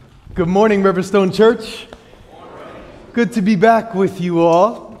Good morning, Riverstone Church. Good to be back with you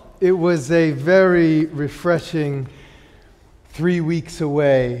all. It was a very refreshing 3 weeks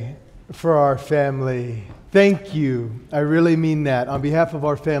away for our family. Thank you. I really mean that. On behalf of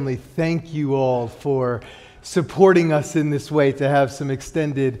our family, thank you all for supporting us in this way to have some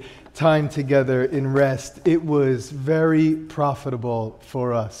extended time together in rest. It was very profitable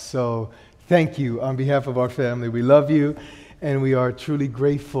for us. So thank you on behalf of our family. We love you. And we are truly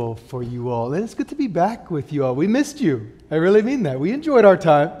grateful for you all. And it's good to be back with you all. We missed you. I really mean that. We enjoyed our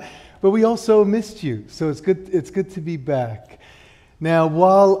time, but we also missed you. So it's good to be back. Now,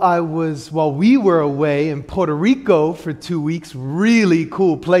 while we were away in Puerto Rico for 2 weeks, really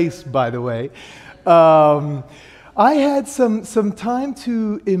cool place, by the way, I had some time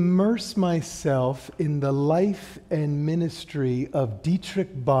to immerse myself in the life and ministry of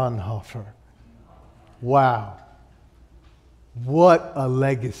Dietrich Bonhoeffer. Wow. What a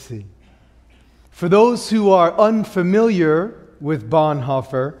legacy. For those who are unfamiliar with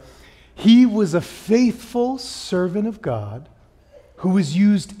Bonhoeffer, he was a faithful servant of God who was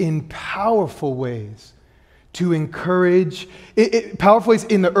used in powerful ways to encourage, powerful ways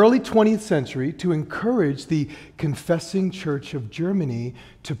in the early 20th century to encourage the confessing church of Germany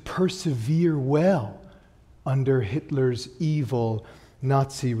to persevere well under Hitler's evil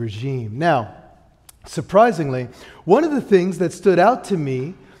Nazi regime. Now, surprisingly, one of the things that stood out to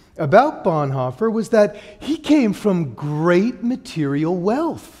me about Bonhoeffer was that he came from great material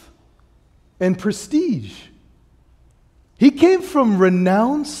wealth and prestige. He came from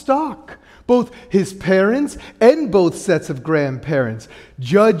renowned stock, both his parents and both sets of grandparents.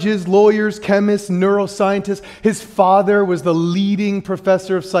 Judges, lawyers, chemists, neuroscientists. His father was the leading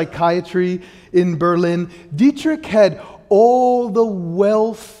professor of psychiatry in Berlin. Dietrich had all the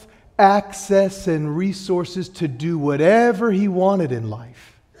wealth, access and resources to do whatever he wanted in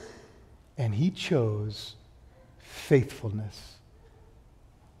life. And he chose faithfulness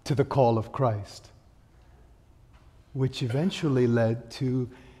to the call of Christ, which eventually led to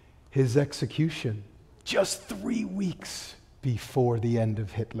his execution just 3 weeks before the end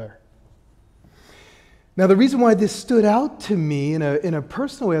of Hitler. Now, the reason why this stood out to me in a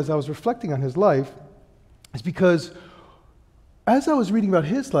personal way as I was reflecting on his life is because as I was reading about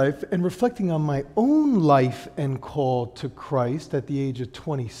his life and reflecting on my own life and call to Christ at the age of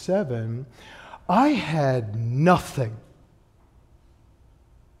 27, I had nothing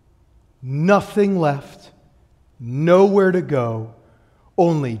left, nowhere to go,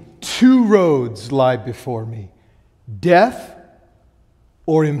 only 2 roads lie before me: death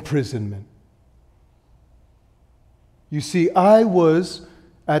or imprisonment. You see, I was,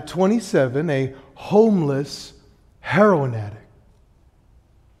 at 27, a homeless heroin addict,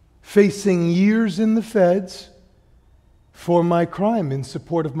 facing years in the feds for my crime in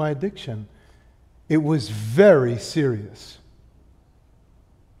support of my addiction. It was very serious.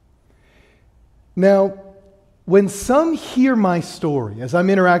 Now, when some hear my story, as I'm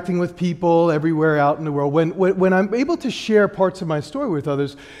interacting with people everywhere out in the world, when I'm able to share parts of my story with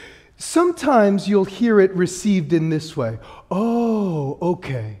others, sometimes you'll hear it received in this way. Oh,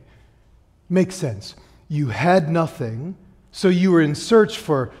 okay. Makes sense. You had nothing, so you were in search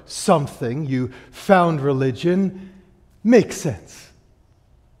for something. You found religion. Makes sense.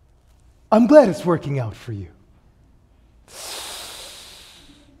 I'm glad it's working out for you.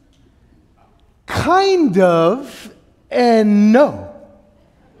 Kind of, and no.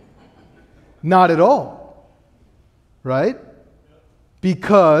 Not at all. Right?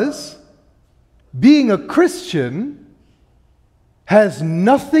 Because being a Christian has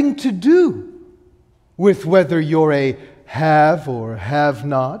nothing to do with whether you're a have or have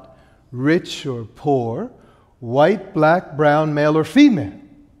not, rich or poor, white, black, brown, male or female.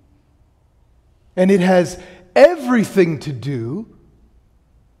 And it has everything to do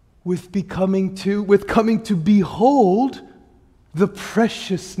with coming to behold the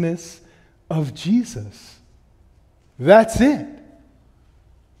preciousness of Jesus. That's it.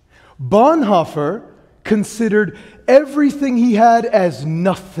 Bonhoeffer considered everything he had as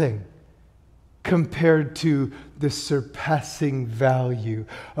nothing compared to the surpassing value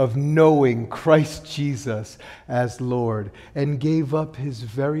of knowing Christ Jesus as Lord, and gave up his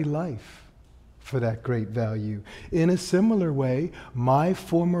very life for that great value. In a similar way, my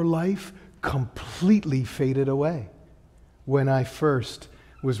former life completely faded away when I first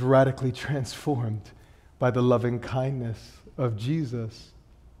was radically transformed by the loving kindness of Jesus.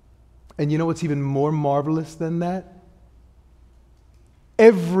 And you know what's even more marvelous than that?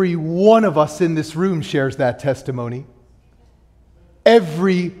 Every one of us in this room shares that testimony.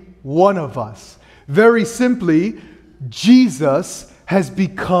 Every one of us. Very simply, Jesus has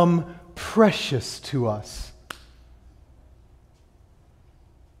become precious to us.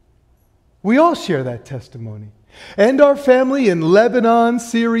 We all share that testimony. And our family in Lebanon,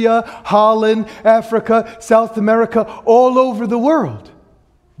 Syria, Holland, Africa, South America, all over the world.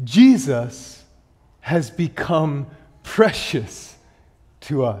 Jesus has become precious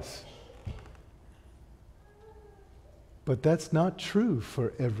to us. But that's not true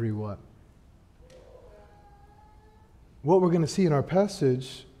for everyone. What we're going to see in our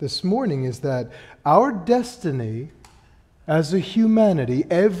passage this morning is that our destiny as a humanity,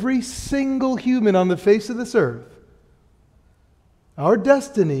 every single human on the face of this earth, our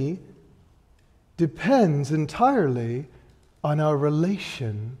destiny depends entirely on our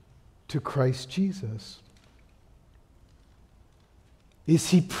relation to Christ Jesus. Is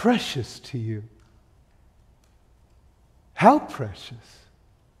He precious to you? How precious?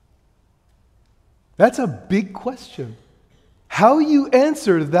 That's a big question. How you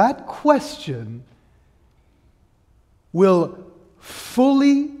answer that question will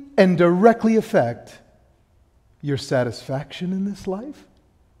fully and directly affect your satisfaction in this life,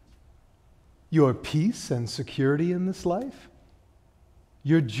 your peace and security in this life,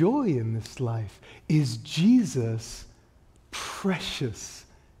 your joy in this life. Is Jesus precious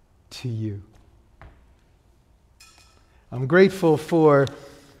to you? I'm grateful for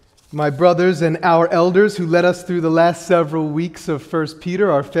my brothers and our elders who led us through the last several weeks of 1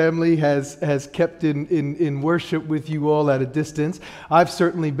 Peter. Our family has kept in worship with you all at a distance. I've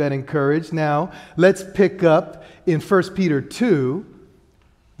certainly been encouraged. Now, let's pick up in 1 Peter 2,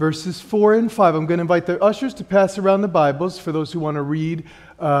 verses 4 and 5. I'm going to invite the ushers to pass around the Bibles for those who want to read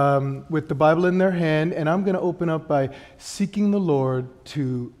with the Bible in their hand. And I'm going to open up by seeking the Lord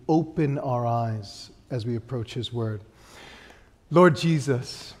to open our eyes as we approach His Word. Lord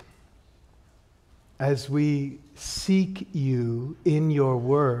Jesus, as we seek You in Your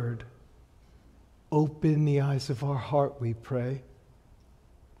Word, open the eyes of our heart, we pray.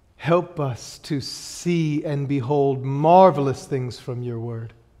 Help us to see and behold marvelous things from Your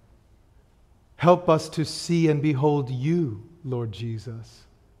Word. Help us to see and behold You, Lord Jesus,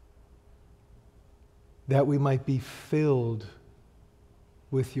 that we might be filled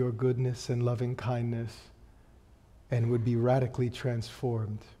with Your goodness and loving kindness and would be radically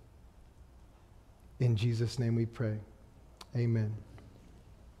transformed. In Jesus' name we pray. Amen.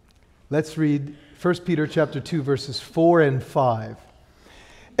 Let's read 1 Peter chapter 2, verses 4 and 5.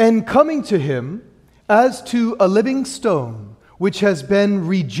 And coming to Him as to a living stone, which has been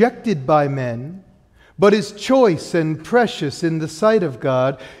rejected by men, but is choice and precious in the sight of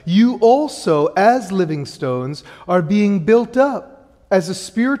God, you also, as living stones, are being built up as a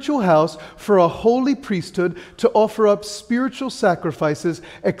spiritual house for a holy priesthood to offer up spiritual sacrifices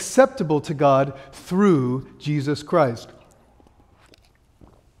acceptable to God through Jesus Christ.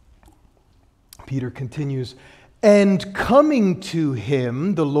 Peter continues, and coming to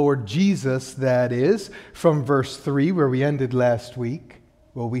Him, the Lord Jesus, that is, from verse 3 where we ended last week.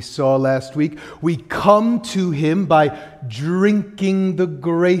 Well, we saw last week, we come to Him by drinking the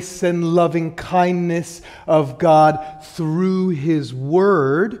grace and loving kindness of God through His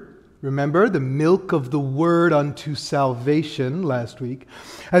Word. Remember, the milk of the Word unto salvation last week.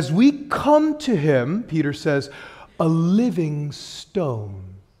 As we come to Him, Peter says, a living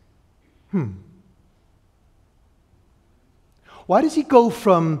stone. Why does he go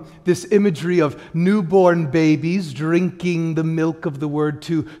from this imagery of newborn babies drinking the milk of the Word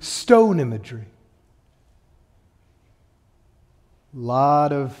to stone imagery? A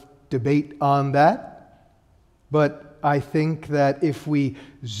lot of debate on that, but I think that if we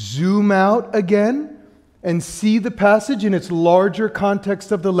zoom out again and see the passage in its larger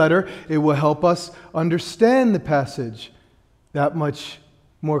context of the letter, it will help us understand the passage that much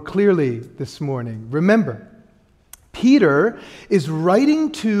more clearly this morning. Remember, Peter is writing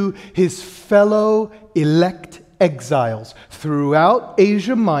to his fellow elect exiles throughout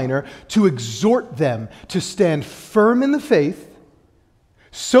Asia Minor to exhort them to stand firm in the faith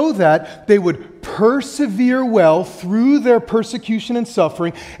so that they would persevere well through their persecution and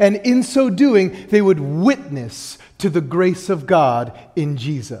suffering, and in so doing, they would witness to the grace of God in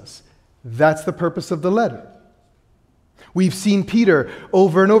Jesus. That's the purpose of the letter. We've seen Peter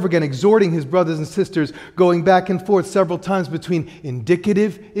over and over again exhorting his brothers and sisters, going back and forth several times between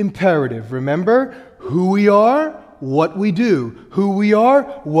indicative, imperative. Remember who we are, what we do. Who we are,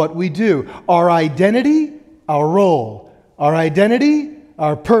 what we do. Our identity, our role. Our identity,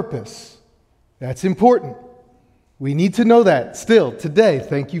 our purpose. That's important. We need to know that still today.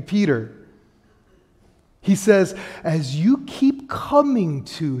 Thank you, Peter. He says, as you keep coming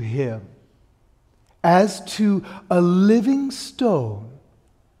to Him, as to a living stone,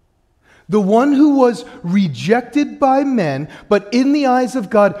 The one who was rejected by men, but in the eyes of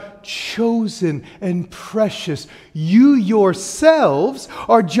God, chosen and precious. You yourselves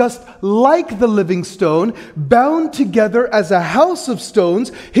are just like the living stone, bound together as a house of stones,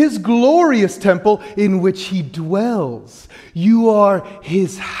 his glorious temple in which he dwells. You are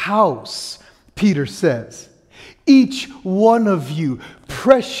his house, Peter says. Each one of you,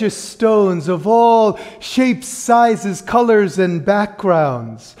 precious stones of all shapes, sizes, colors, and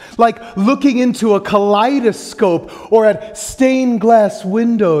backgrounds, like looking into a kaleidoscope or at stained glass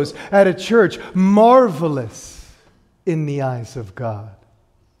windows at a church, marvelous in the eyes of God.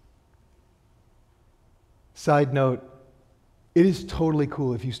 Side note, it is totally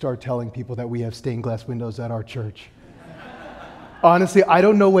cool if you start telling people that we have stained glass windows at our church. Honestly, I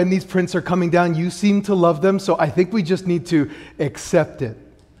don't know when these prints are coming down. You seem to love them, so I think we just need to accept it.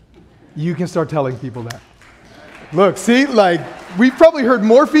 You can start telling people that. Look, see, like, we've probably heard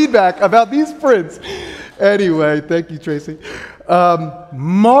more feedback about these prints. Anyway, thank you, Tracy.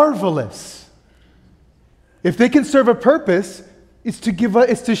 Marvelous. If they can serve a purpose, it's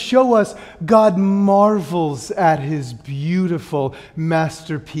to show us God marvels at his beautiful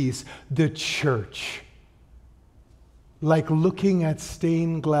masterpiece, the church. Like looking at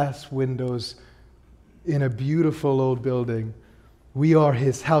stained glass windows in a beautiful old building. We are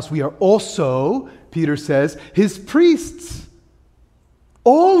his house. We are also, Peter says, his priests.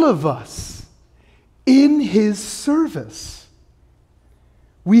 All of us in his service.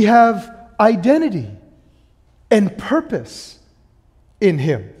 We have identity and purpose in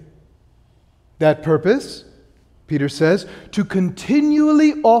him. That purpose, Peter says, to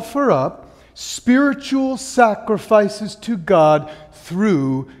continually offer up spiritual sacrifices to God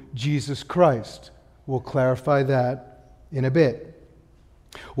through Jesus Christ. We'll clarify that in a bit.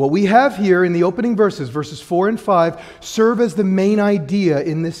 What we have here in the opening verses 4 and 5, serve as the main idea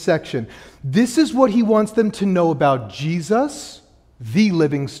in this section. This is what he wants them to know about Jesus, the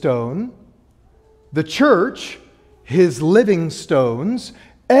living stone, the church, his living stones,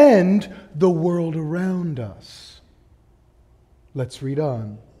 and the world around us. Let's read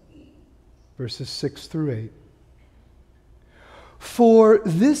on. Verses 6 through 8. For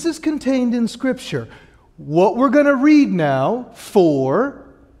this is contained in Scripture. What we're going to read now, 4,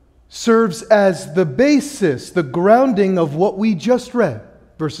 serves as the basis, the grounding of what we just read.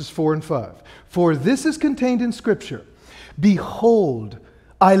 Verses 4 and 5. For this is contained in Scripture. Behold,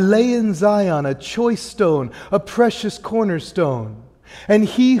 I lay in Zion a choice stone, a precious cornerstone. And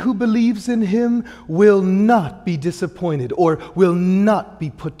he who believes in him will not be disappointed or will not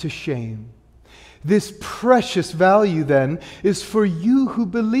be put to shame. This precious value, then, is for you who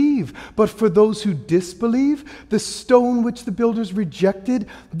believe. But for those who disbelieve, the stone which the builders rejected,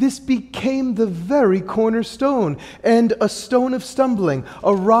 this became the very cornerstone, and a stone of stumbling,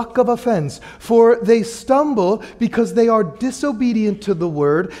 a rock of offense. For they stumble because they are disobedient to the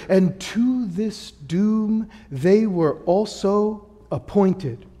word, and to this doom they were also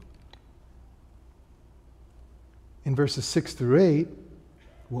appointed. In verses 6 through 8,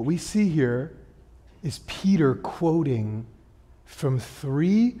 what we see here is Peter quoting from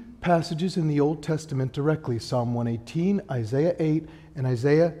 3 passages in the Old Testament directly, Psalm 118, Isaiah 8, and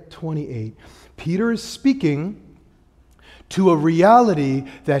Isaiah 28. Peter is speaking to a reality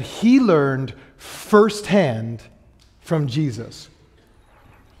that he learned firsthand from Jesus.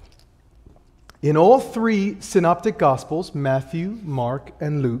 In all 3 synoptic Gospels, Matthew, Mark,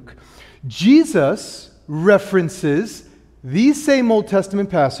 and Luke, Jesus references these same Old Testament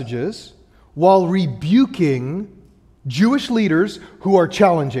passages while rebuking Jewish leaders who are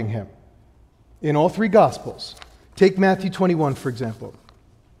challenging him. In all 3 Gospels. Take Matthew 21, for example.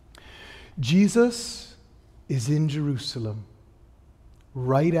 Jesus is in Jerusalem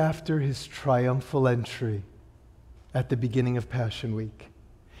right after his triumphal entry at the beginning of Passion Week.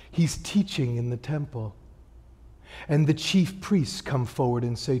 He's teaching in the temple. And the chief priests come forward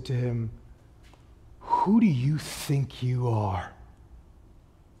and say to him, "Who do you think you are,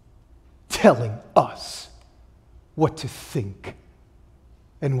 telling us what to think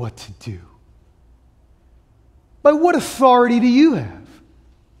and what to do? By what authority do you have?"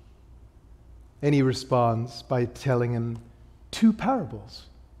 And he responds by telling him 2 parables.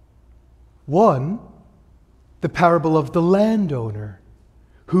 One, the parable of the landowner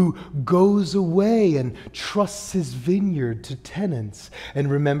who goes away and trusts his vineyard to tenants.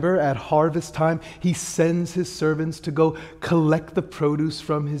 And remember, at harvest time, he sends his servants to go collect the produce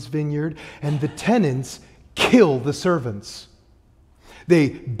from his vineyard, and the tenants kill the servants. They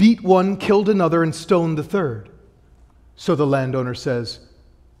beat one, killed another, and stoned the third. So the landowner says,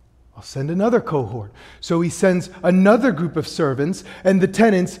 "I'll send another cohort." So he sends another group of servants, and the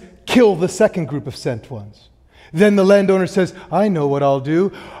tenants kill the second group of sent ones. Then the landowner says, I know what I'll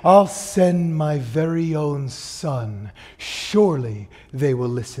do. I'll send my very own son. Surely they will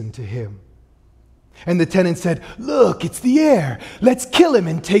listen to him. And the tenant said, look, it's the heir. Let's kill him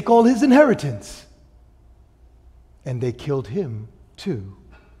and take all his inheritance. And they killed him too.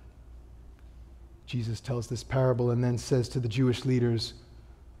 Jesus tells this parable and then says to the Jewish leaders,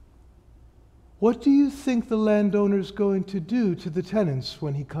 what do you think the landowner's going to do to the tenants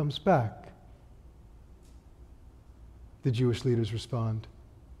when he comes back? The Jewish leaders respond,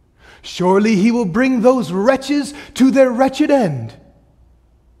 surely he will bring those wretches to their wretched end.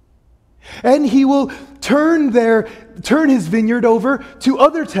 And he will turn his vineyard over to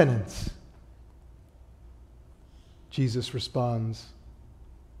other tenants. Jesus responds,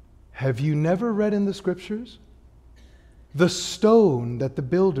 have you never read in the scriptures? The stone that the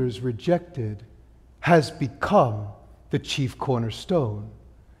builders rejected has become the chief cornerstone.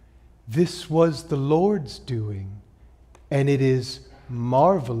 This was the Lord's doing, and it is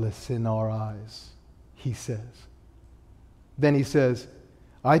marvelous in our eyes, he says. Then he says,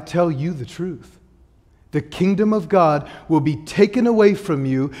 I tell you the truth. The kingdom of God will be taken away from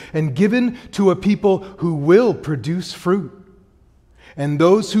you and given to a people who will produce fruit. And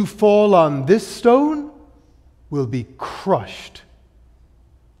those who fall on this stone will be crushed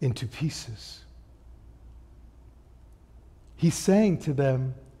into pieces. He's saying to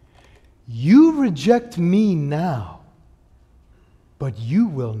them, you reject me now, but you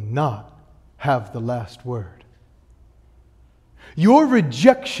will not have the last word. Your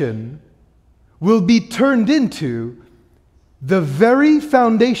rejection will be turned into the very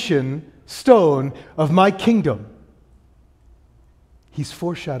foundation stone of my kingdom. He's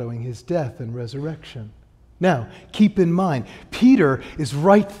foreshadowing his death and resurrection. Now, keep in mind, Peter is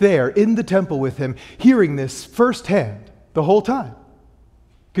right there in the temple with him, hearing this firsthand the whole time.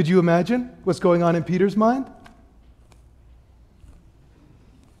 Could you imagine what's going on in Peter's mind?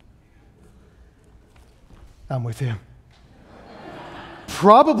 I'm with him.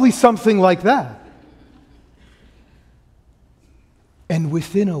 Probably something like that. And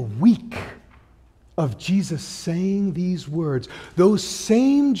within a week of Jesus saying these words, those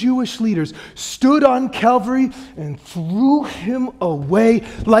same Jewish leaders stood on Calvary and threw him away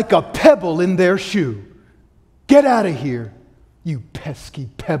like a pebble in their shoe. Get out of here, you pesky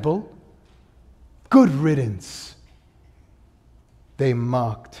pebble. Good riddance. They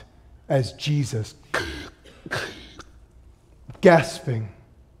mocked as Jesus, gasping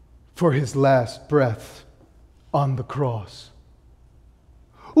for his last breath on the cross.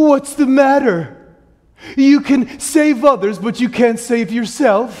 What's the matter? You can save others, but you can't save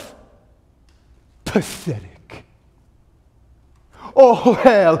yourself? Pathetic. Oh,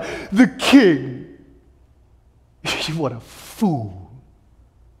 hell, the king. What a fool.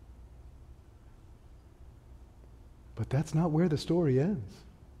 But that's not where the story ends,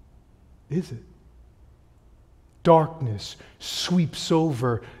 is it? Darkness sweeps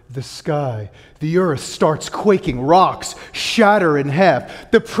over the sky. The earth starts quaking. Rocks shatter in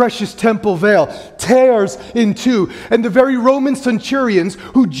half. The precious temple veil tears in two. And the very Roman centurions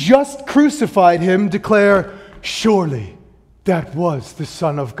who just crucified him declare, surely that was the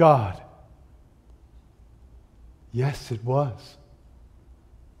Son of God. Yes, it was.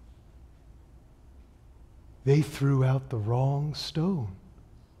 They threw out the wrong stone.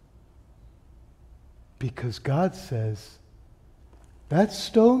 Because God says, that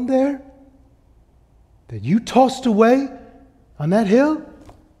stone there that you tossed away on that hill,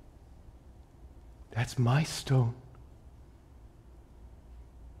 that's my stone.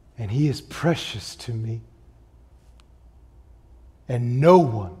 And he is precious to me. And no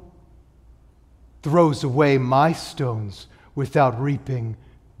one throws away my stones without reaping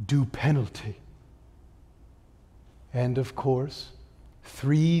due penalty. And of course,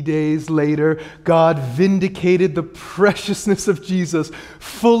 3 days later, God vindicated the preciousness of Jesus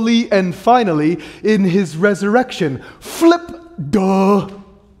fully and finally in his resurrection. Flip, duh!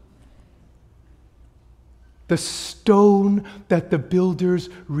 The stone that the builders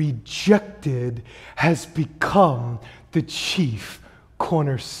rejected has become the chief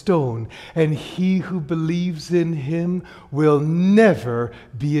cornerstone, and he who believes in him will never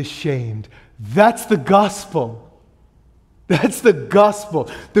be ashamed. That's the gospel. That's the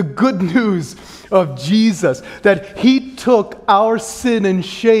gospel, the good news of Jesus, that he took our sin and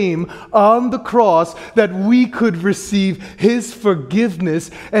shame on the cross that we could receive his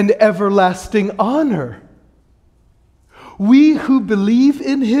forgiveness and everlasting honor. We who believe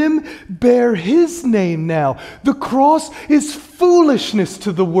in him bear his name now. The cross is foolishness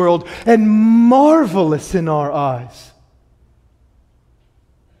to the world and marvelous in our eyes.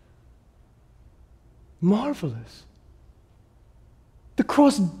 Marvelous. The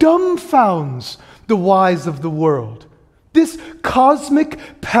cross dumbfounds the wise of the world. This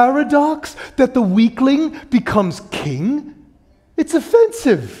cosmic paradox that the weakling becomes king, it's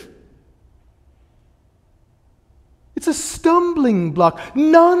offensive. It's a stumbling block.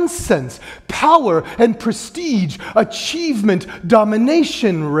 Nonsense. Power and prestige, achievement,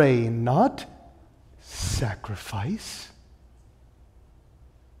 domination reign, not sacrifice.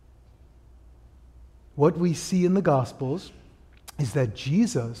 What we see in the Gospels is that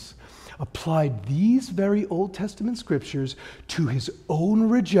Jesus applied these very Old Testament scriptures to his own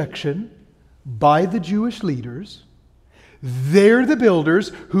rejection by the Jewish leaders. They're the builders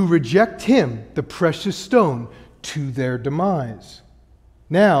who reject him, the precious stone, to their demise.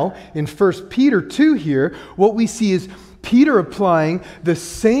 Now, in 1 Peter 2 here, what we see is Peter applying the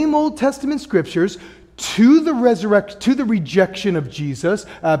same Old Testament scriptures to the rejection of Jesus,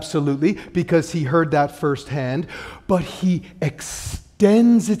 absolutely, because he heard that firsthand, but he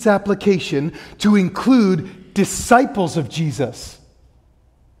extends its application to include disciples of Jesus,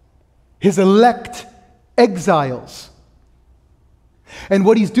 his elect exiles. And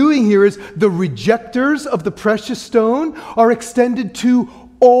what he's doing here is the rejectors of the precious stone are extended to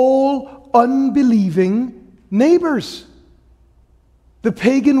all unbelieving neighbors, the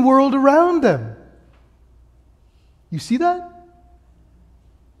pagan world around them. You see that?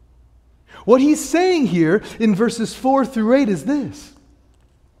 What he's saying here in verses 4 through 8 is this: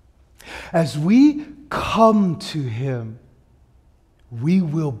 as we come to him, we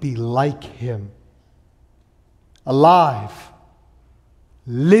will be like him, alive,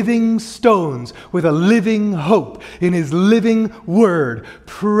 living stones with a living hope in his living word,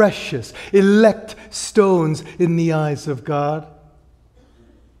 precious, elect stones in the eyes of God.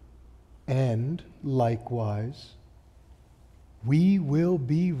 And likewise, we will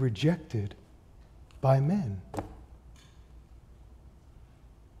be rejected by men.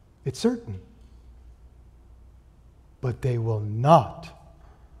 It's certain. But they will not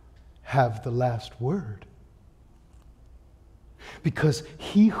have the last word. Because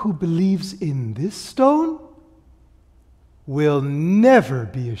he who believes in this stone will never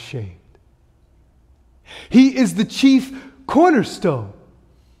be ashamed. He is the chief cornerstone,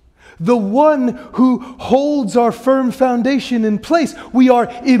 the one who holds our firm foundation in place. We are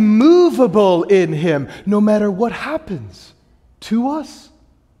immovable in him, no matter what happens to us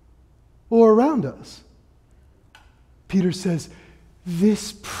or around us. Peter says,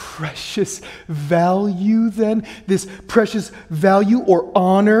 this precious value then, this precious value or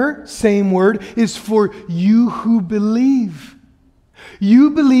honor, same word, is for you who believe. You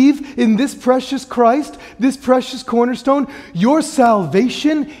believe in this precious Christ, this precious cornerstone. Your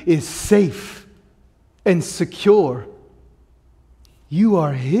salvation is safe and secure. You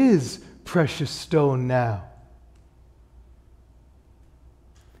are his precious stone now.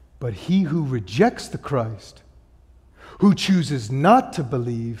 But he who rejects the Christ, who chooses not to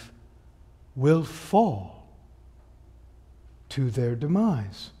believe, will fall to their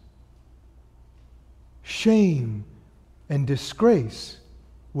demise. Shame and disgrace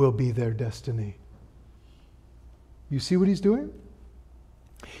will be their destiny. You see what he's doing?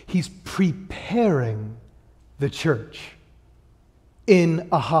 He's preparing the church in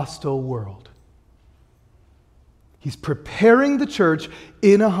a hostile world. He's preparing the church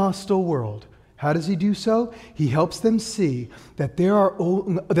in a hostile world. How does he do so? He helps them see that there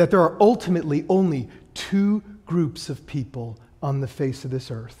are ultimately only two groups of people on the face of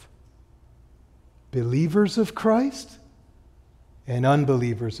this earth: believers of Christ and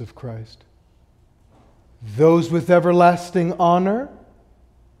unbelievers of Christ. Those with everlasting honor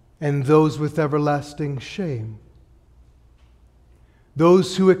and those with everlasting shame.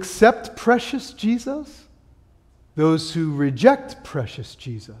 Those who accept precious Jesus, those who reject precious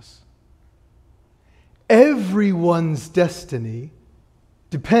Jesus. Everyone's destiny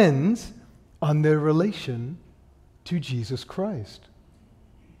depends on their relation to Jesus Christ,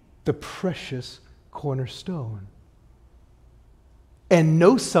 the precious cornerstone. And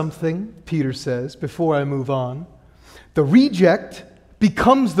know something, Peter says, before I move on. The reject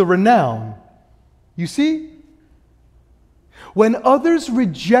becomes the renown. You see? When others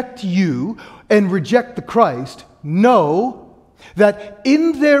reject you and reject the Christ, know that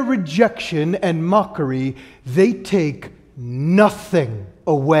in their rejection and mockery, they take nothing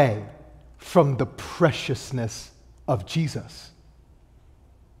away from the preciousness of Jesus.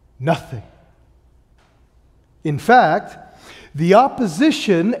 Nothing. In fact, the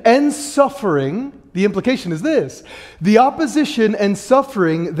opposition and suffering, the implication is this: the opposition and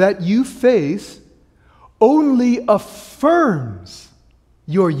suffering that you face only affirms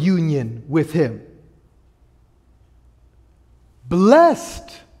your union with him.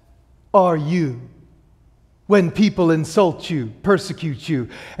 Blessed are you when people insult you, persecute you,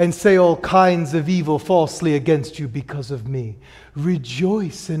 and say all kinds of evil falsely against you because of me.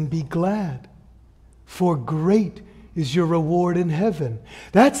 Rejoice and be glad, for great is your reward in heaven.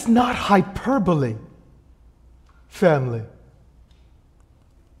 That's not hyperbole, family.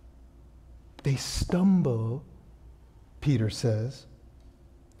 They stumble, Peter says,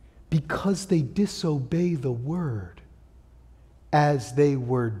 because they disobey the word as they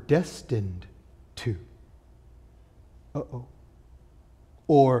were destined to.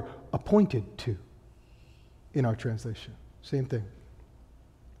 Or appointed to in our translation. Same thing.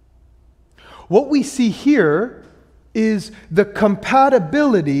 What we see here is the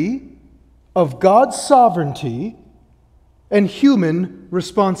compatibility of God's sovereignty and human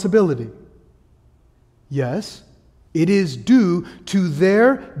responsibility. Yes, it is due to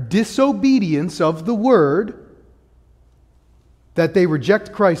their disobedience of the word that they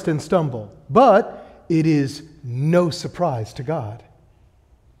reject Christ and stumble. But it is no surprise to God,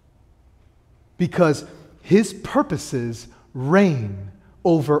 because His purposes reign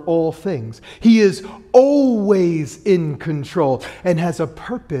over all things. He is always in control and has a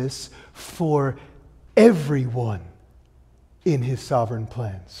purpose for everyone in His sovereign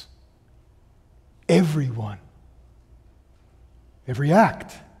plans. Everyone. Every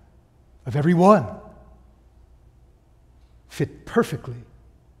act of everyone fit perfectly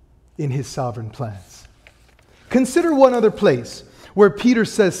in His sovereign plans. Consider one other place where Peter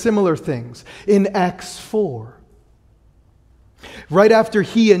says similar things, in Acts 4. Right after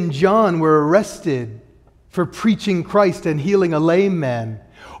he and John were arrested for preaching Christ and healing a lame man,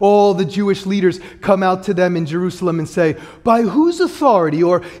 all the Jewish leaders come out to them in Jerusalem and say, "By whose authority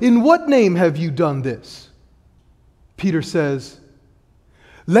or in what name have you done this?" Peter says,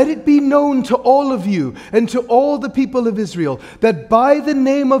 "Let it be known to all of you and to all the people of Israel that by the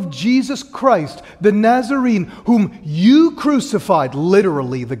name of Jesus Christ, the Nazarene, whom you crucified,"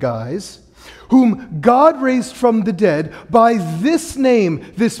 literally the guys, "whom God raised from the dead, by this name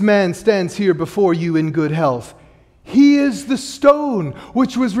this man stands here before you in good health. He is the stone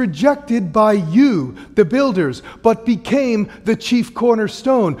which was rejected by you, the builders, but became the chief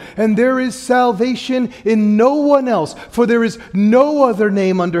cornerstone. And there is salvation in no one else, for there is no other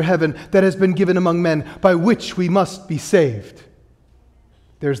name under heaven that has been given among men by which we must be saved."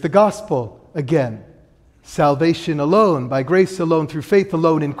 There's the gospel again. Salvation alone, by grace alone, through faith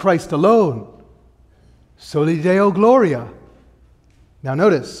alone, in Christ alone. Soli Deo Gloria. Now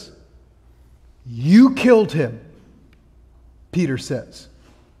notice, you killed him, Peter says,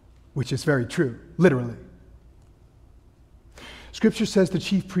 which is very true, literally. Scripture says the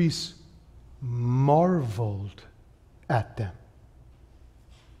chief priests marveled at them,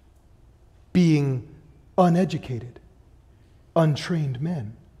 being uneducated, untrained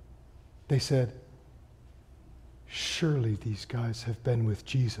men. They said, "Surely these guys have been with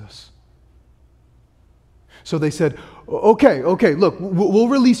Jesus." So they said, okay, look, we'll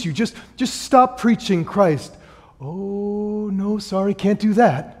release you. Just stop preaching Christ. "Oh, no, sorry, can't do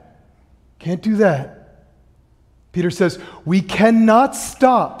that. Can't do that." Peter says, "We cannot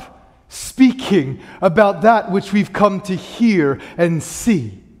stop speaking about that which we've come to hear and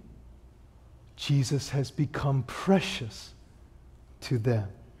see." Jesus has become precious to them.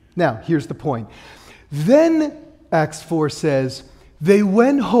 Now, here's the point. Then, Acts 4 says, they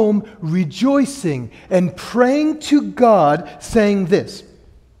went home rejoicing and praying to God, saying this,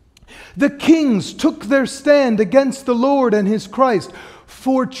 "The kings took their stand against the Lord and His Christ.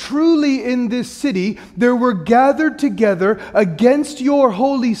 For truly in this city there were gathered together against your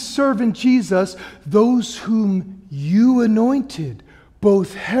holy servant Jesus those whom you anointed,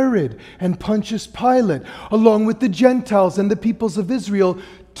 both Herod and Pontius Pilate, along with the Gentiles and the peoples of Israel,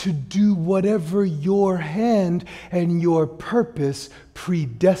 to do whatever your hand and your purpose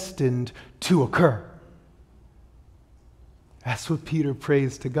predestined to occur." That's what Peter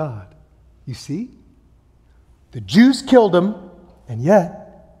prays to God. You see? The Jews killed him, and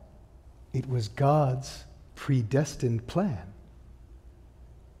yet it was God's predestined plan.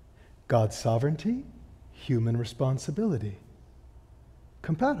 God's sovereignty, human responsibility.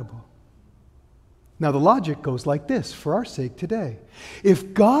 Compatible. Now the logic goes like this for our sake today.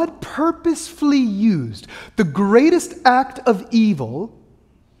 If God purposefully used the greatest act of evil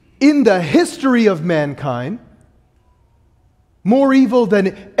in the history of mankind, more evil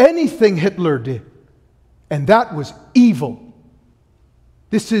than anything Hitler did, and that was evil.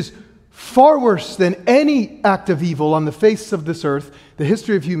 This is far worse than any act of evil on the face of this earth, the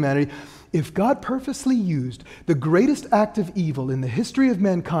history of humanity. If God purposely used the greatest act of evil in the history of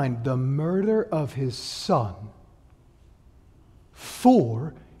mankind, the murder of His Son,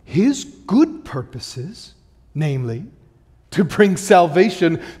 for his good purposes, namely, to bring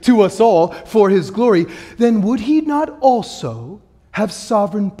salvation to us all for his glory, then would he not also have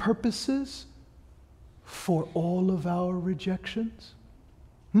sovereign purposes for all of our rejections?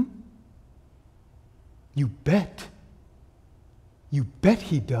 You bet. You bet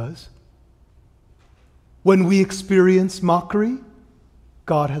he does. When we experience mockery,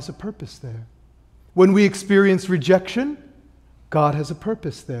 God has a purpose there. When we experience rejection, God has a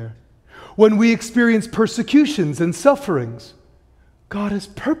purpose there. When we experience persecutions and sufferings, God has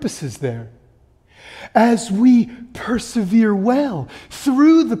purposes there. As we persevere well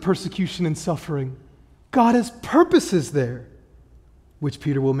through the persecution and suffering, God has purposes there, which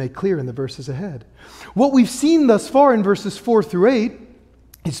Peter will make clear in the verses ahead. What we've seen thus far in verses 4 through 8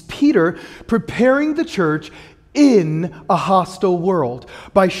 is Peter preparing the church in a hostile world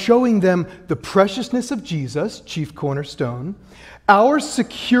by showing them the preciousness of Jesus, chief cornerstone, our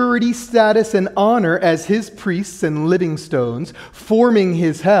security, status, and honor as his priests and living stones, forming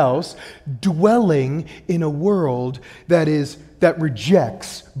his house, dwelling in a world that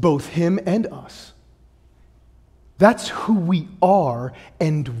rejects both him and us. That's who we are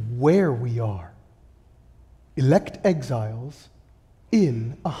and where we are. Elect exiles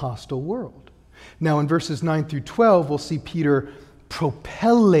in a hostile world. Now in verses 9 through 12, we'll see Peter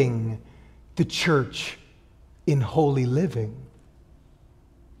propelling the church in holy living.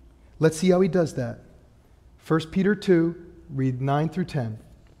 Let's see how he does that. 1 Peter 2, read 9 through 10.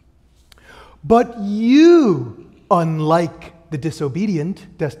 But you, unlike the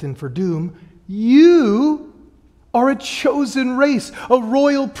disobedient, destined for doom, you are a chosen race, a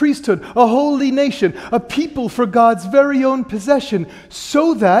royal priesthood, a holy nation, a people for God's very own possession,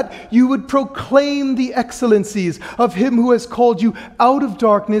 so that you would proclaim the excellencies of him who has called you out of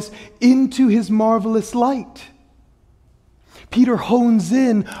darkness into his marvelous light. Peter hones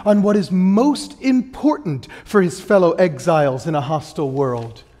in on what is most important for his fellow exiles in a hostile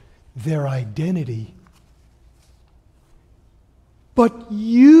world: their identity. But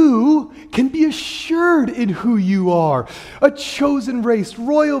you can be assured in who you are: a chosen race,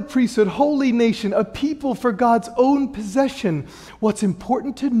 royal priesthood, holy nation, a people for God's own possession. What's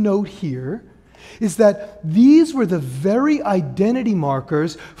important to note here is that these were the very identity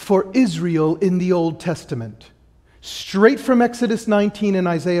markers for Israel in the Old Testament. Straight from Exodus 19 and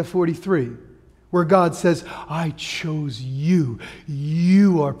Isaiah 43, where God says, I chose you.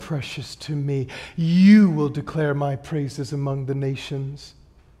 You are precious to me. You will declare my praises among the nations.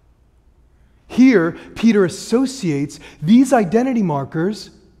 Here, Peter associates these identity markers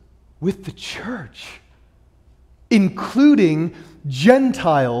with the church, including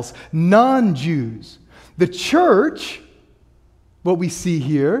Gentiles, non-Jews. The church, what we see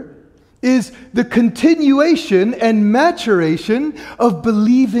here, is the continuation and maturation of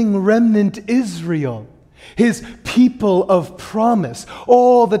believing remnant Israel, his people of promise.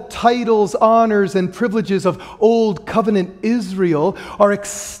 All the titles, honors, and privileges of Old Covenant Israel are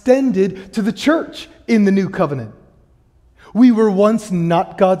extended to the church in the New Covenant. We were once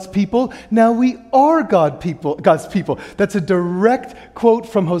not God's people, now we are God's people. That's a direct quote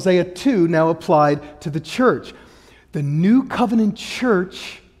from Hosea 2, now applied to the church. The New Covenant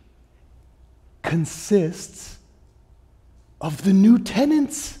church consists of the new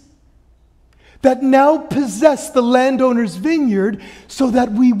tenants that now possess the landowner's vineyard so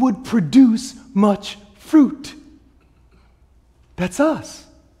that we would produce much fruit. That's us.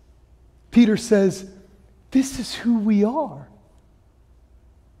 Peter says, this is who we are.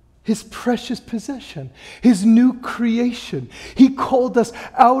 His precious possession, his new creation. He called us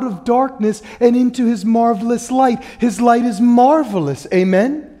out of darkness and into his marvelous light. His light is marvelous.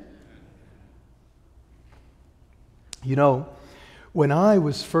 Amen? You know, when I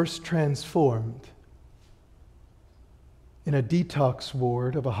was first transformed in a detox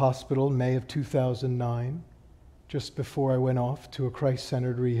ward of a hospital in May of 2009, just before I went off to a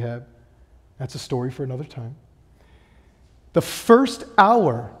Christ-centered rehab, that's a story for another time. The first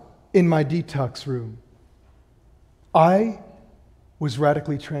hour in my detox room, I was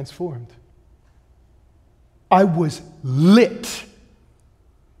radically transformed. I was lit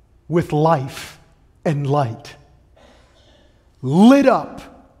with life and light. Lit up,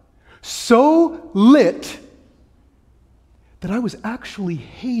 so lit that I was actually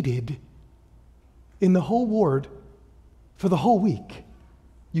hated in the whole ward for the whole week.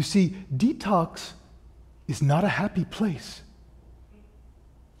 You see, detox is not a happy place.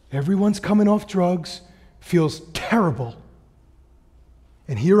 Everyone's coming off drugs, feels terrible.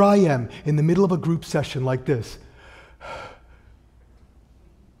 And here I am in the middle of a group session like this.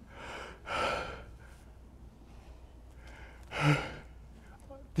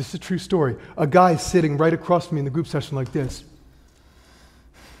 This is a true story. A guy sitting right across from me in the group session like this.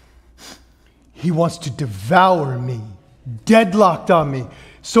 He wants to devour me, deadlocked on me,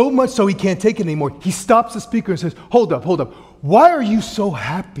 so much so he can't take it anymore. He stops the speaker and says, hold up. Why are you so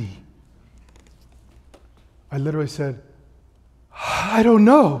happy? I literally said, I don't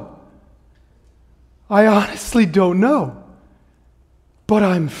know. I honestly don't know. But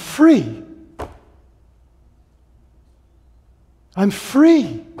I'm free. I'm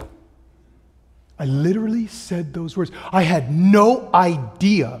free. I literally said those words. I had no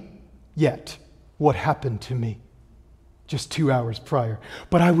idea yet what happened to me just 2 hours prior.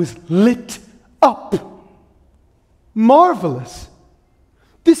 But I was lit up. Marvelous.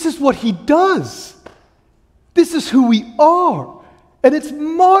 This is what he does. This is who we are. And it's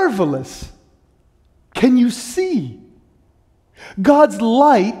marvelous. Can you see? God's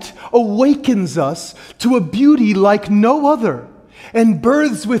light awakens us to a beauty like no other and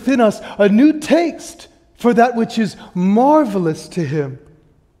births within us a new taste for that which is marvelous to Him.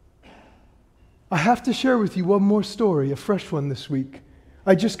 I have to share with you one more story, a fresh one this week.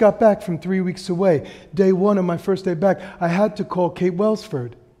 I just got back from 3 weeks away. Day one of my first day back, I had to call Kate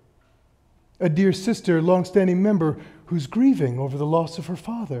Wellsford, a dear sister, long-standing member who's grieving over the loss of her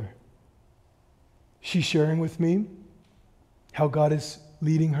father. She's sharing with me how God is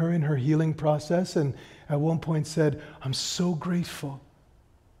leading her in her healing process, and at one point said, I'm so grateful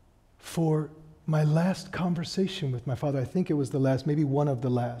for my last conversation with my father. I think it was the last, maybe one of the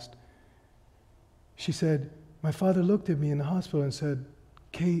last. She said, my father looked at me in the hospital and said,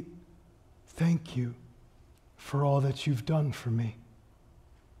 Kate, thank you for all that you've done for me.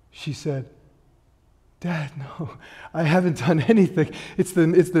 She said, Dad, no, I haven't done anything. It's the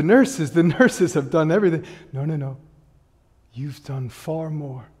nurses. The nurses have done everything. No. You've done far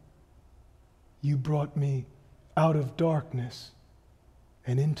more. You brought me out of darkness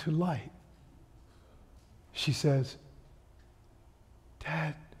and into light. She says,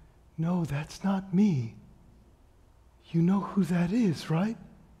 Dad, no, that's not me. You know who that is, right?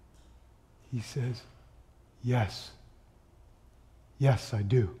 He says, yes. Yes, I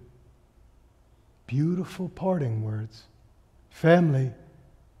do. Beautiful parting words. Family,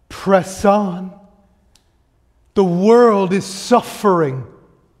 press on. The world is suffering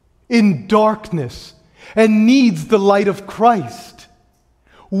in darkness and needs the light of Christ.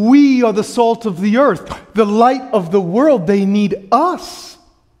 We are the salt of the earth, the light of the world. They need us.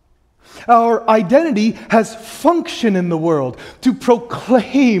 Our identity has function in the world to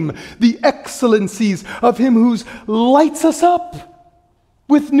proclaim the excellencies of Him who lights us up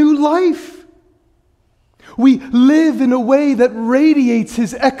with new life. We live in a way that radiates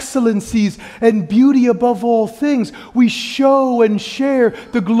His excellencies and beauty above all things. We show and share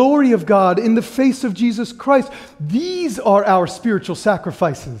the glory of God in the face of Jesus Christ. These are our spiritual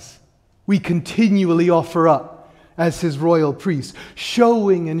sacrifices we continually offer up as His royal priests,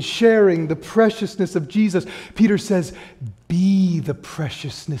 showing and sharing the preciousness of Jesus. Peter says, be the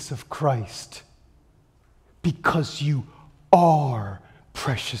preciousness of Christ because you are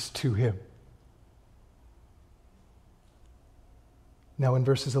precious to Him. Now in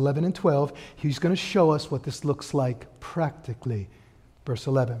verses 11 and 12, he's going to show us what this looks like practically. Verse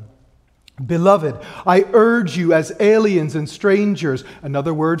 11. Beloved, I urge you as aliens and strangers,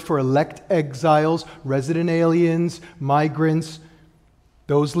 another word for elect exiles, resident aliens, migrants,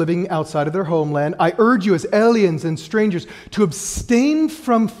 those living outside of their homeland. I urge you as aliens and strangers to abstain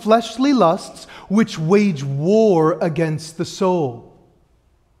from fleshly lusts which wage war against the soul.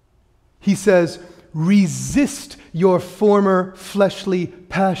 He says, resist your former fleshly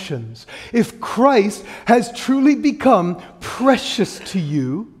passions. If Christ has truly become precious to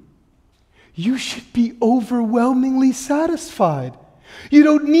you, you should be overwhelmingly satisfied. You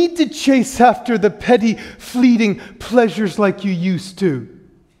don't need to chase after the petty, fleeting pleasures like you used to.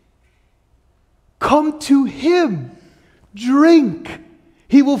 Come to Him. Drink.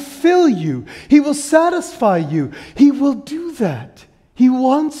 He will fill you. He will satisfy you. He will do that. He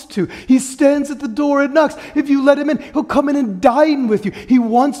wants to. He stands at the door and knocks. If you let Him in, He'll come in and dine with you. He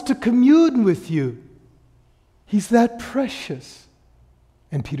wants to commune with you. He's that precious.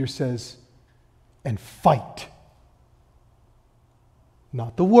 And Peter says, and fight.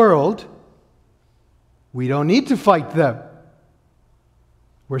 Not the world. We don't need to fight them.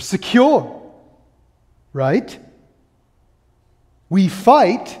 We're secure. Right? We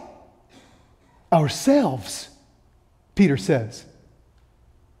fight ourselves, Peter says.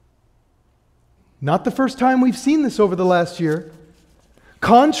 Not the first time we've seen this over the last year.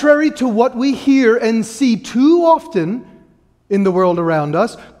 Contrary to what we hear and see too often in the world around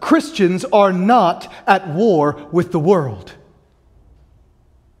us, Christians are not at war with the world.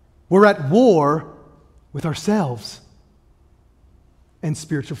 We're at war with ourselves and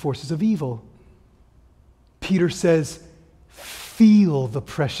spiritual forces of evil. Peter says, feel the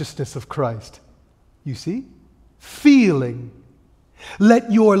preciousness of Christ. You see? Feeling.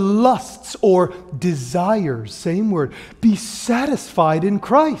 Let your lusts or desires, same word, be satisfied in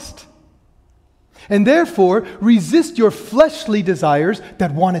Christ. And therefore, resist your fleshly desires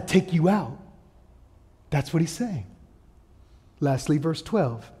that want to take you out. That's what he's saying. Lastly, verse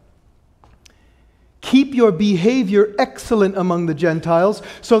 12. Keep your behavior excellent among the Gentiles,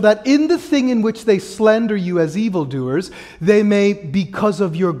 so that in the thing in which they slander you as evildoers, they may, because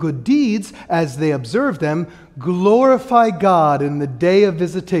of your good deeds, as they observe them, glorify God in the day of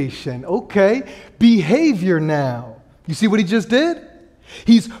visitation. Okay, behavior now. You see what he just did?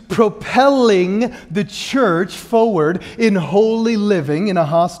 He's propelling the church forward in holy living in a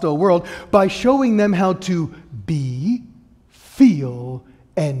hostile world by showing them how to be, feel,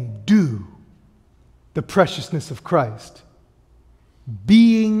 and do the preciousness of Christ.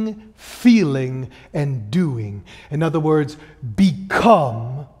 Being, feeling, and doing. In other words,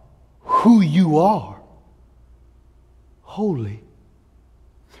 become who you are. Holy.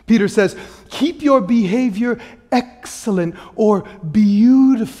 Peter says, keep your behavior excellent or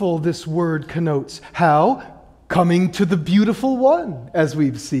beautiful, this word connotes. How? Coming to the beautiful one, as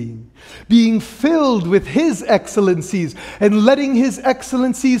we've seen. Being filled with his excellencies and letting his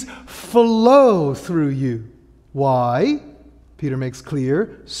excellencies flow through you. Why? Peter makes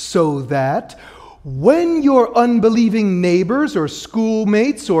clear, so that when your unbelieving neighbors or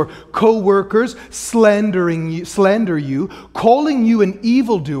schoolmates or co-workers slander you, calling you an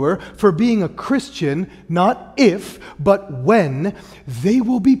evildoer for being a Christian, not if, but when, they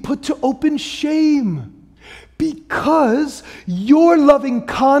will be put to open shame. Because your loving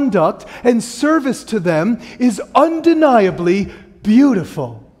conduct and service to them is undeniably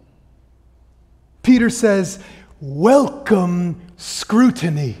beautiful. Peter says, welcome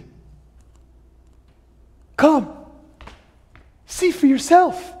scrutiny. Come, see for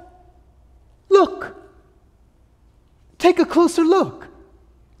yourself. Look. Take a closer look.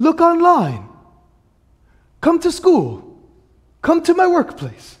 Look online. Come to school. Come to my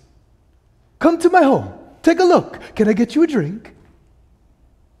workplace. Come to my home. Take a look. Can I get you a drink?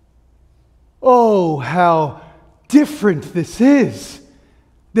 Oh, how different this is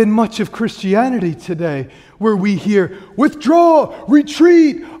than much of Christianity today, where we hear, withdraw,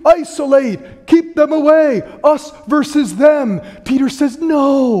 retreat, isolate, keep them away, us versus them. Peter says,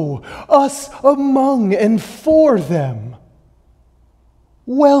 no, us among and for them.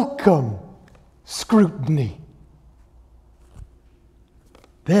 Welcome scrutiny.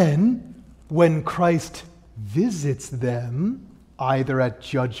 Then, when Christ visits them, either at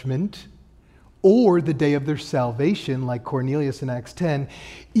judgment or the day of their salvation, like Cornelius in Acts 10,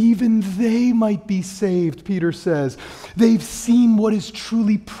 even they might be saved, Peter says. They've seen what is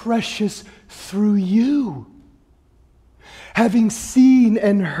truly precious through you. Having seen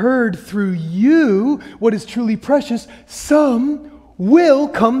and heard through you what is truly precious, some will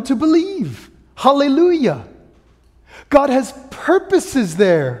come to believe. Hallelujah. God has purposes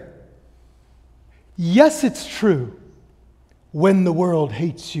there. Yes, it's true. When the world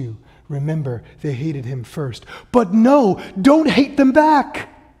hates you, remember, they hated him first. But no, don't hate them back.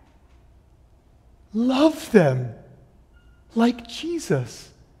 Love them like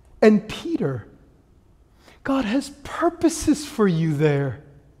Jesus and Peter. God has purposes for you there.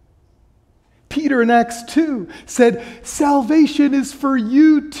 Peter in Acts 2 said, salvation is for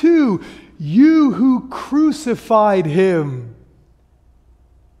you too, you who crucified him.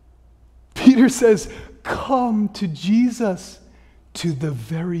 Peter says, come to Jesus, to the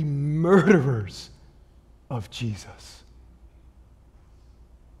very murderers of Jesus.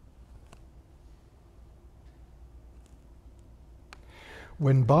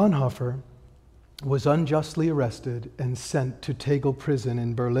 When Bonhoeffer was unjustly arrested and sent to Tegel prison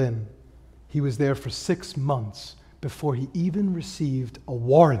in Berlin, he was there for 6 months before he even received a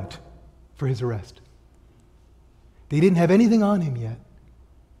warrant for his arrest. They didn't have anything on him yet,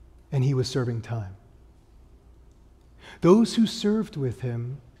 and he was serving time. Those who served with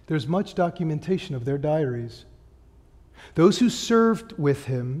him, there's much documentation of their diaries. Those who served with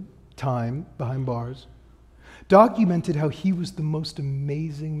him time behind bars documented how he was the most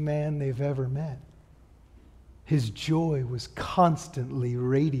amazing man they've ever met. His joy was constantly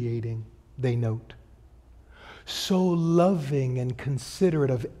radiating, they note. So loving and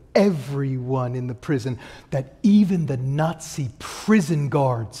considerate of everyone in the prison that even the Nazi prison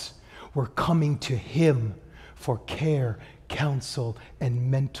guards were coming to him for care, counsel,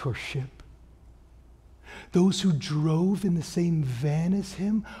 and mentorship. Those who drove in the same van as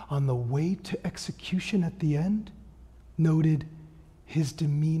him on the way to execution at the end noted his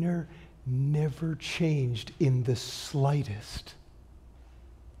demeanor never changed in the slightest.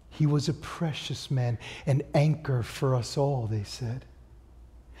 He was a precious man, an anchor for us all, they said.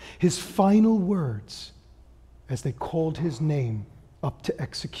 His final words, as they called his name up to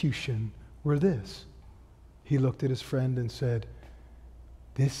execution, were this. He looked at his friend and said,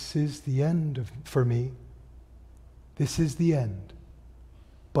 "This is the end for me. This is the end.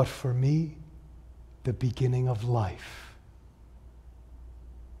 But for me, the beginning of life."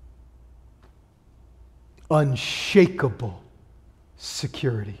 Unshakable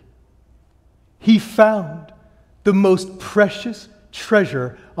security. He found the most precious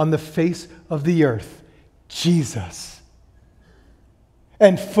treasure on the face of the earth, Jesus.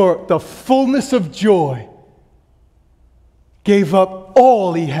 And for the fullness of joy, gave up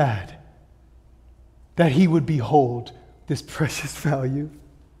all he had that he would behold this precious value.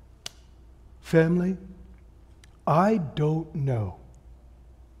 Family, I don't know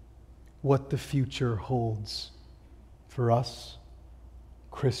what the future holds for us,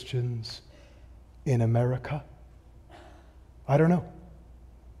 Christians in America. I don't know.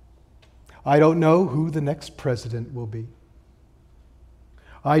 I don't know who the next president will be.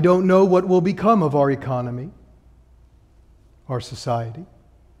 I don't know what will become of our economy, our society,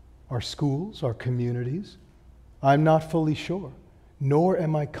 our schools, our communities. I'm not fully sure, nor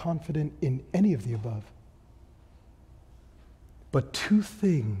am I confident in any of the above. But two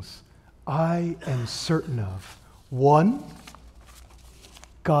things I am certain of. One,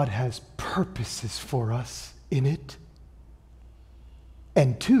 God has purposes for us in it.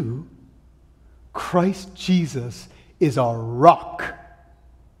 And two, Christ Jesus is our rock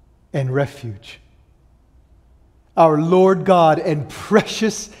and refuge, our Lord God and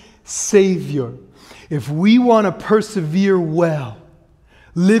precious Savior. If we want to persevere well,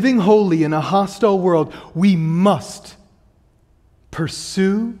 living holy in a hostile world, we must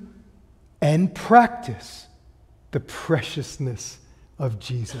pursue and practice the preciousness of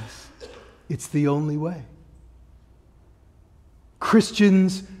Jesus. It's the only way.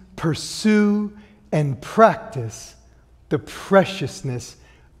 Christians pursue and practice the preciousness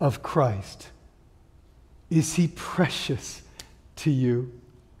of Christ. Is he precious to you?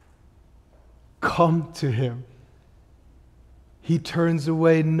 Come to him. He turns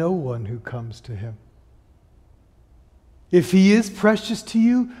away no one who comes to him. If he is precious to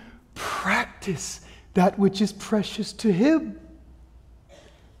you, practice that which is precious to him,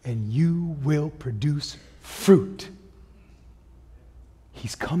 and you will produce fruit.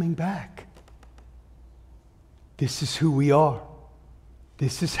 He's coming back. This is who we are.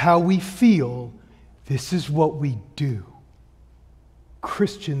 This is how we feel. This is what we do.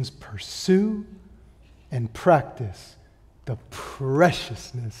 Christians pursue and practice the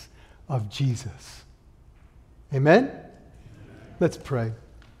preciousness of Jesus. Amen? Let's pray.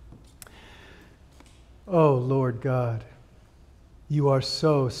 Oh, Lord God, you are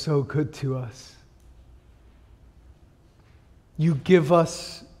so, so good to us. You give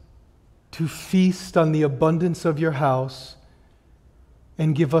us to feast on the abundance of your house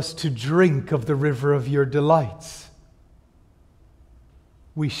and give us to drink of the river of your delights.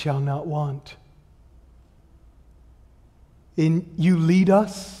 We shall not want. You lead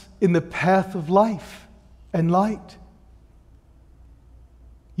us in the path of life and light.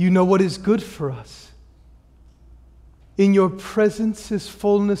 You know what is good for us. In your presence is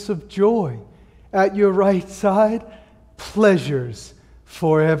fullness of joy. At your right side, pleasures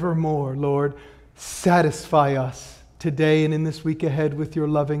forevermore. Lord, satisfy us today and in this week ahead with your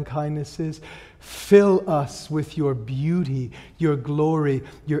loving kindnesses. Fill us with your beauty, your glory,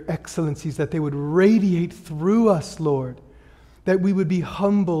 your excellencies, that they would radiate through us, Lord. That we would be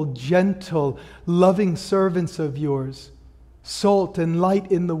humble, gentle, loving servants of yours, salt and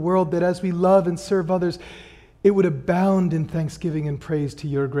light in the world, that as we love and serve others, it would abound in thanksgiving and praise to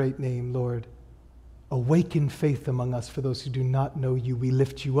your great name, Lord. Awaken faith among us for those who do not know you. We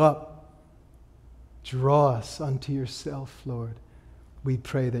lift you up. Draw us unto yourself, Lord. We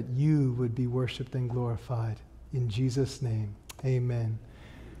pray that you would be worshiped and glorified. In Jesus' name, amen.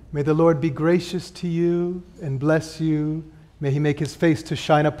 May the Lord be gracious to you and bless you. May he make his face to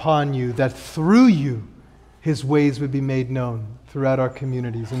shine upon you, that through you his ways would be made known throughout our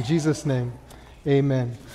communities. In Jesus' name, amen.